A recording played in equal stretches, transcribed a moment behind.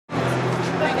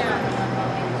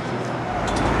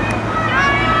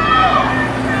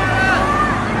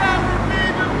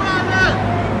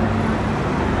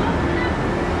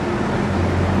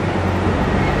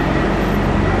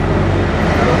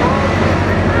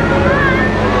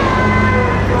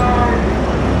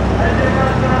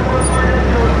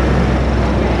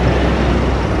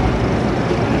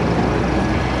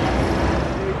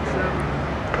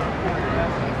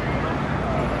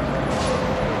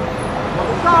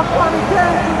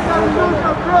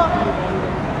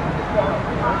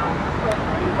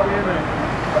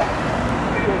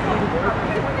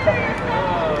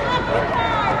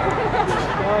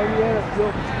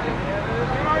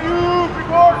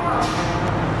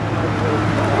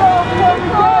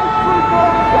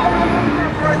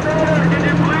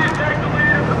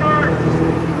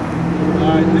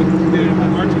I think they're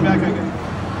marching back, I guess.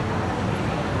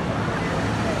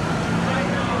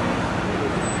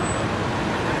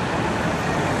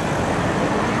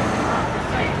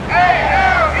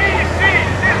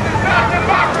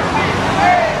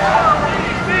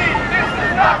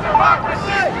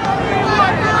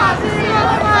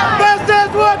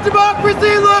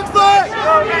 Democracy looks like!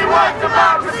 Show me what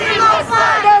democracy looks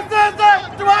like! This is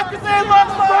what democracy looks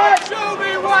like! Show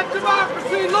me what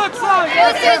democracy looks like!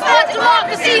 This is what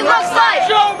democracy looks like!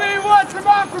 Show me what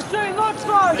democracy looks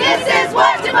like! This is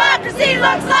what democracy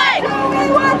looks like! Show me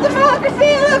what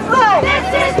democracy looks like! This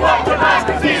is what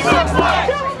democracy looks like!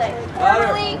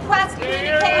 Formerly Quest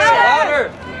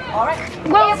Communications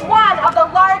is one of the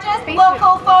largest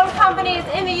local phone companies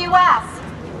in the U.S.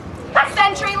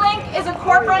 CenturyLink is a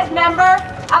corporate member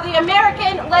of the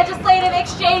American Legislative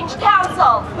Exchange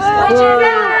Council, which is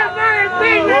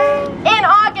in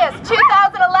August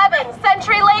 2011,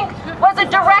 CenturyLink was a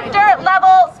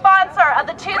director-level sponsor of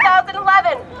the 2011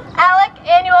 ALEC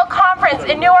Annual Conference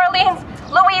in New Orleans,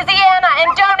 Louisiana,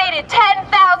 and donated $10,000.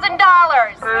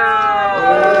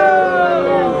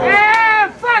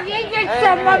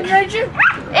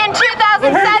 In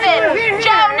 2007,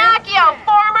 Joe Nacchio,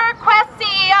 former Quest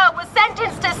CEO, was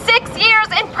sentenced to 6 years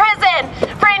in prison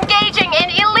for engaging in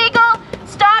illegal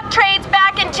stock trades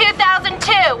back in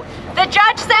 2002. The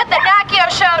judge said that Nacchio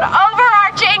showed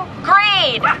overarching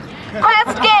greed.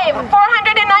 Quest gave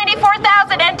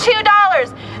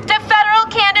 $494,002 to federal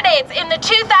candidates in the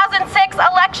 2006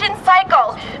 election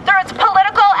cycle through its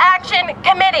Political Action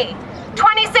Committee.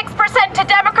 26% to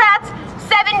Democrats,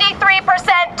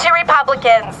 73% to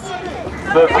Republicans.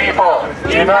 The people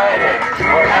united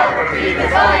will never be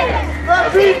divided. The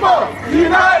people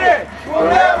united will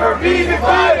never be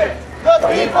divided. The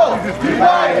people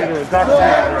united will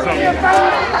never be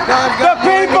divided. The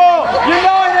people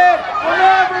united will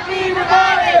never be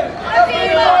divided. The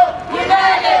people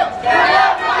united will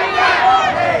never be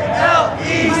divided.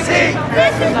 ALEC.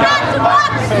 This is not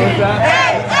democracy.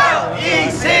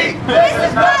 ALEC. This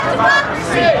is not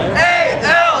democracy.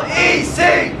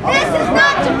 ALEC. This is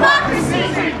not democracy.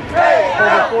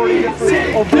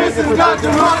 ALEC. This is not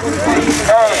democracy.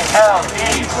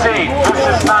 ALEC. This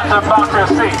is not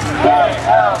democracy.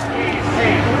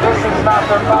 ALEC. This is not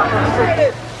democracy.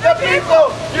 The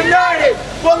people united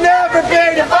will never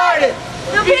be divided.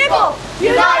 The people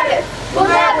united will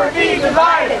never be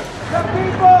divided. The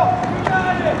people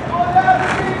united will never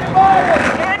be divided.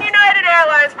 And United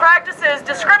Airlines practices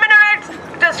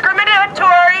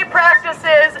discriminatory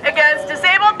practices against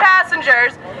disabled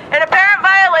passengers, an apparent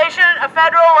violation of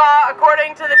federal law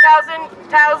according to the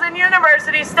Towson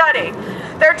University study.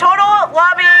 Their total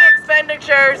lobbying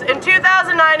expenditures in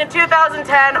 2009 and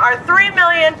 2010 are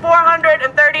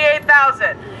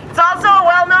 $3,438,000. It's also a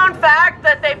well-known fact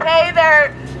that they pay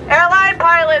their airline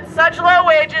pilots such low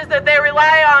wages that they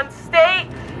rely on state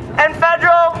and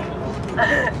federal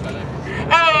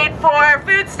aid for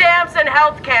food stamps and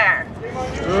health care.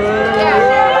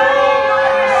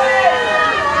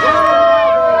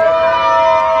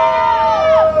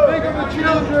 Think of the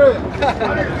children.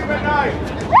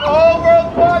 The whole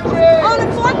world's watching. On a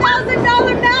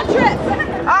 $4,000 mattress.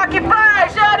 Occupy,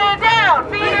 shut it down.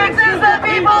 Phoenix is the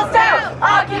people's town.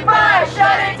 Occupy,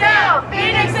 shut it down.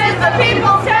 Phoenix is the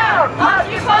people's town.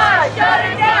 Occupy, shut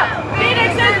it down.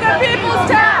 Phoenix is the people's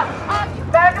town.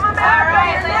 Bank of America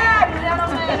is next.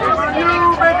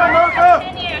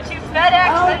 Continue to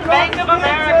FedEx and Bank of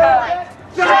America.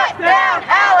 Shut down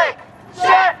ALEC.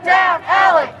 Shut down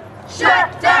ALEC.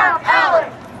 Shut down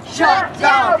ALEC. Shut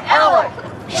down ALEC.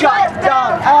 Shut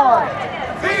down ALEC.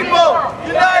 People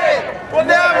united will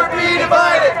never be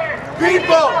divided.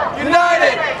 People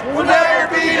united will never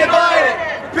be divided.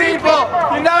 People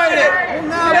united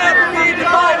will never be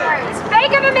divided.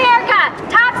 Bank of America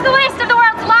tops the list of the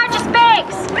world's largest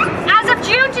banks. As of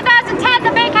June 2010,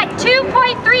 the bank had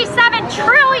 $2.37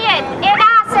 trillion in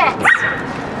assets.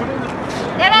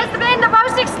 It has the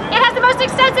most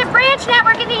extensive branch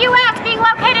network in the U.S., being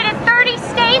located in 30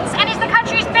 states, and is the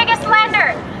country's biggest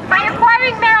lender. By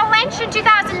acquiring Merrill Lynch in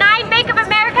 2009, Bank of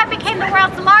America became the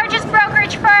world's largest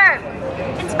brokerage firm.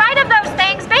 In spite of those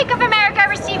things, Bank of America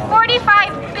received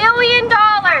 $45 billion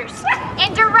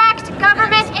in direct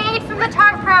government aid from the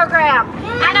TARP program,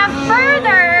 and a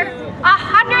further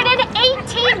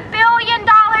 $118 billion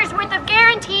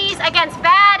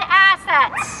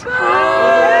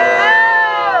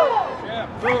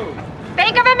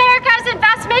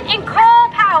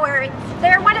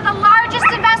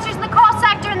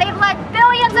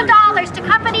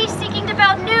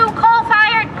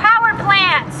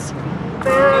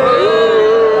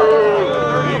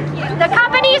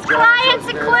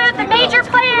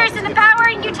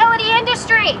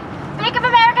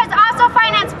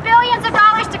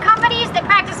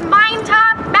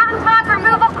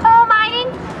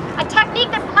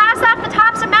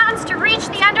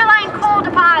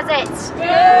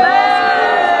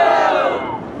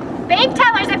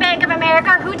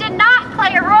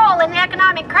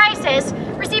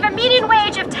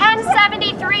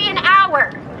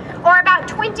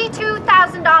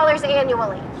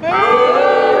annually.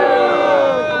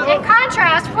 In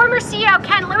contrast, former CEO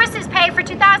Ken Lewis's pay for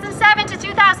 2007 to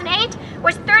 2008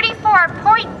 was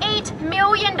 $34.8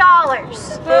 million.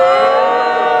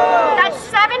 That's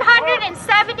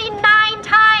 779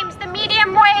 times the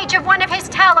median wage of one of his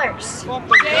tellers. The amount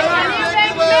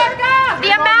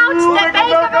that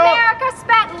Bank of America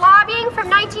spent lobbying from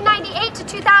 1998 to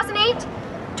 2008,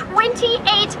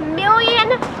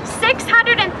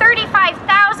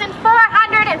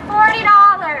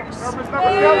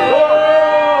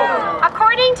 $28,635,440.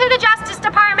 According to the Justice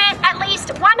Department, at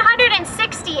least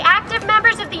 160 active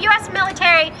members of the U.S.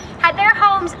 military had their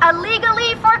homes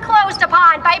illegally foreclosed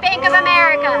upon by Bank of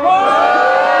America.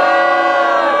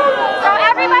 So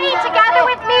everybody together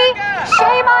with me,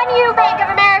 shame on you, Bank of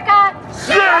America.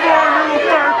 Shame on you,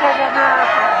 Bank of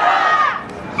America!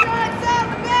 Shut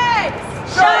down the banks!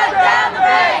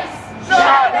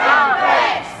 Shut down the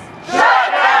banks! Shut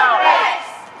down the banks!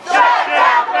 Shut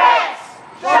down the banks!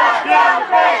 Shut down the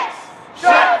banks!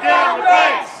 Shut down the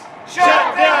banks!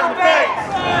 Shut down the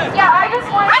banks! Yeah, I just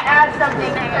wanted to add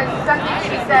something because something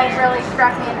she said really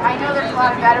struck me, and I know there's a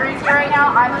lot of veterans here right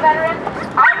now. I'm a veteran.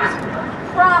 I was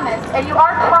promised, and you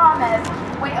are promised,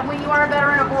 when you are a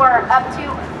veteran of war, up to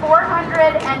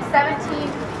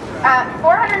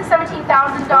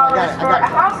 $417,000 for a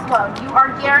house loan. You are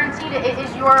guaranteed it. It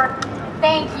is your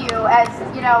thank you, as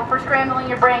you know, for scrambling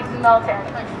your brains in the military.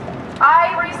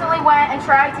 I recently went and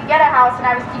tried to get a house, and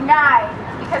I was denied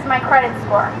because of my credit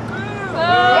score.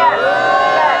 Yes.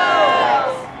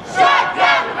 Shut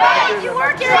down the banks! You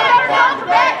work here, you better call for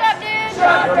backup, dude.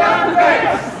 Shut down the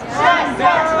banks! Shut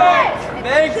down the banks!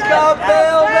 Banks got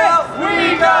bailed out,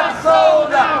 we got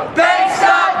sold out. Banks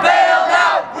got bailed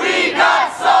out, we got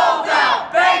sold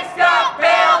out. Banks got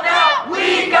bailed out,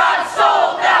 we got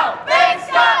sold out. Banks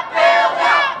got bailed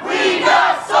out, we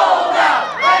got sold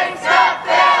out. Banks got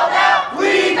bailed out,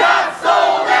 we got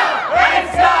sold out.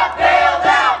 Banks got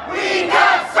bailed out, we got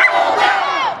sold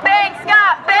out. Banks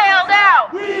got bailed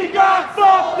out! We got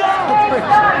sold out. Banks got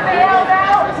bailed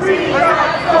out. We got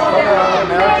sold out.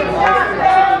 Banks got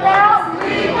bailed out.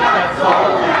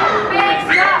 Banks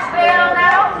got bailed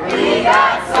out! We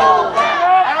got sold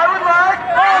out! I would like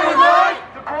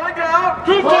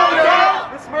to point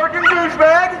out this smirking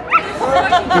douchebag.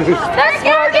 There's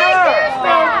your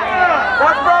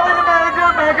That's probably the manager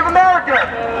of Bank of America.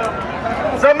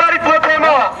 Somebody flip him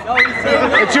off.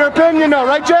 It's your opinion though,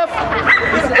 right, Jeff?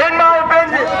 In my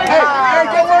opinion. Hey,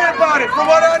 don't worry about it. From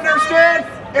what I understand,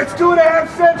 it's 2.5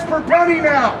 cents per penny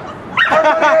now. Our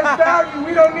money has value.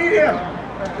 We don't need him.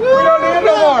 We don't need him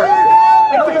no more.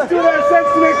 It takes 2.5 cents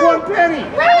to make 1 penny.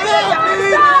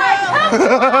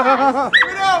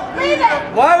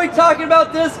 Why are we talking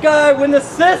about this guy when the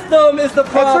system is the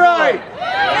problem? That's right.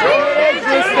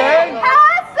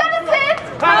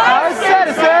 As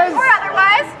citizens, Or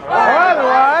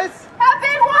otherwise, have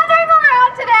been wandering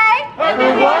around today,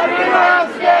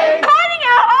 pointing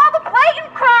out all the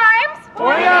blatant crimes of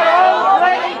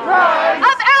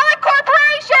ALEC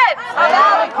corporations, of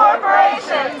ALEC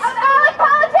politicians,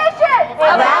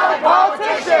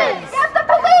 yet the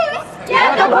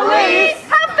police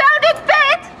have found it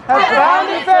fit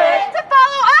to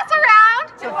follow us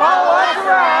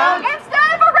around instead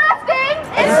of arresting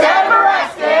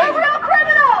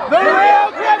the real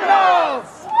criminals.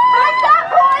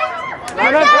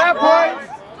 At that point,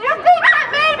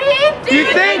 do you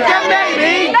think that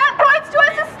maybe that points to a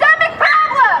systemic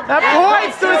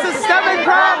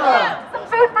problem? Some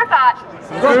food for thought.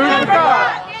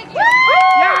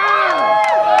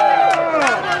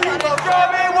 Show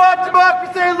me what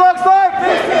democracy looks like.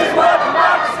 This is what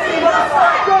democracy looks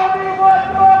like. Show me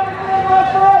what democracy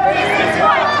looks like. This is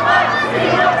what democracy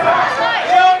looks like.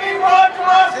 Show me what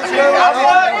democracy looks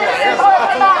like. This is what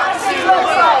democracy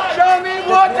looks like. Show me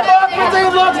what democracy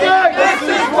looks like. This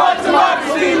is what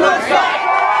democracy looks like.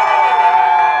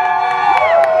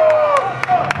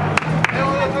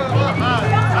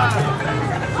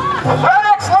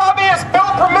 FedEx lobbyist Bill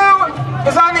Permute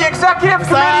is on the executive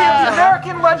committee of the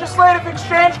American Legislative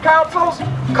Exchange Council's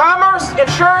Commerce,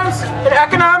 Insurance, and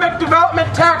Economic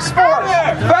Development Task Force.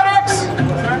 FedEx,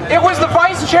 it was the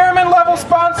vice chairman level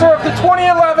sponsor of the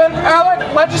 2011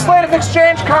 ALEC Legislative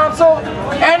Exchange Council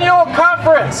annual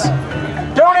conference,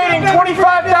 donating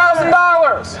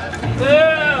 $25,000.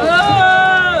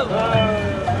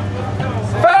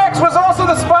 FedEx was also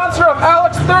the sponsor of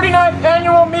ALEC's 39th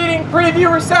annual meeting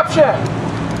preview reception.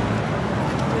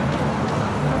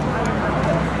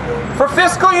 For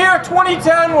fiscal year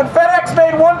 2010, when FedEx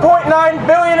made $1.9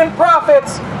 billion in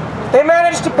profits, they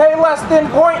managed to pay less than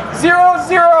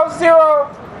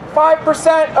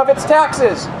 0.0005% of its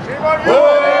taxes.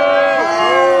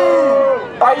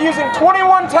 by using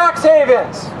 21 tax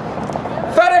havens.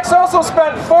 FedEx also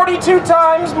spent 42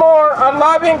 times more on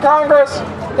lobbying Congress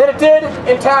than it did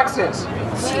in taxes.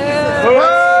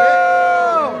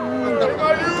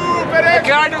 The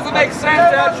guy doesn't make sense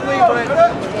actually, but...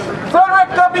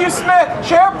 Frederick W. Smith,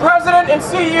 chair, president, and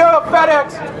CEO of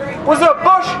FedEx, was a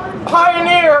Bush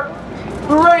pioneer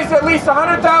who raised at least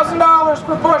 $100,000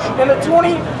 for Bush in the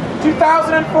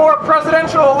 2004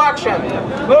 presidential election.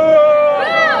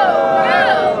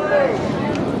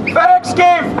 FedEx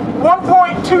gave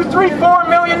 $1.234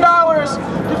 million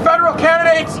to federal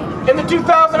candidates in the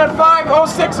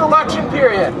 2005-06 election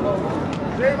period.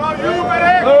 Shame on you,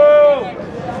 FedEx!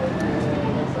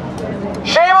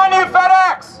 Shame on you,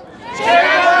 FedEx!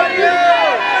 Shame on you!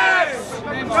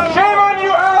 Shame on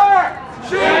you, ALEC!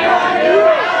 Shame on you!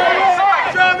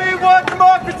 Show me what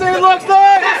democracy looks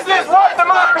like! This is what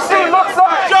democracy looks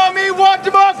like! Show me what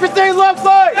democracy looks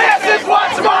like! This is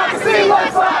what democracy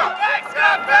looks like! Banks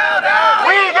got bailed out!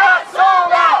 We got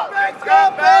sold out! Banks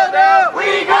got bailed out!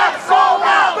 We got sold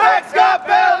out! Banks got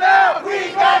bailed out!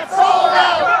 We got sold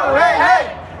out! Hey, hey!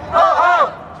 Ho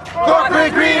ho!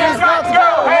 Corporate greed has got to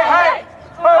go! Hey hey!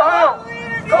 Ho ho!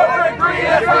 Corporate greed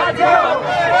has got to go!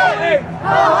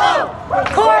 Ho ho!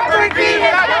 Corporate greed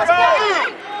has got to go!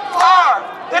 We are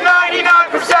the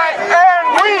 99% and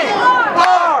we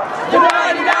are the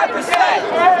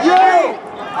 99%! You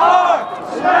are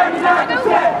the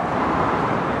 99%!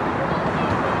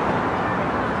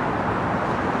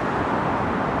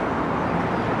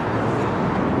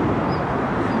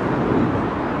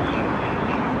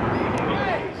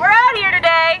 We're out here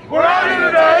today We're out here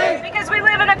today because we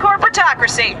live in a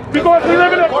corporatocracy. because we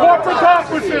live in a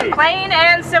corporatocracy. Plain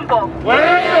and simple. Plain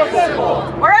and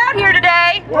simple. We're out here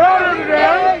today We're out here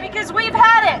today because we've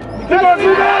had it. because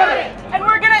we got it. And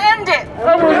we're gonna end it.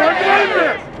 And we're going to end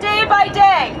it. Day by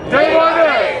day. Day by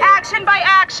day. Action by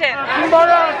action. Action by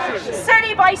action.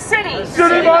 City by city.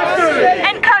 City by city.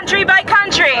 And country by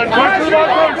country. Country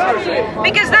by country.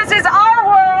 Because this is our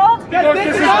world Because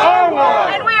this is our world.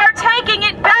 and we are taking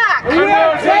it back. We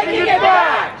are taking it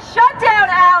back. Shut down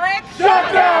ALEC.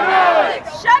 Shut down ALEC.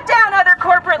 Shut down other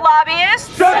corporate lobbyists.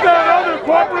 Shut down other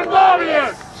corporate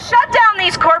lobbyists. Shut down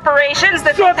these corporations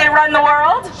that think they run the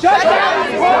world. Shut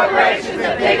down these corporations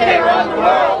that think they run the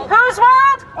world.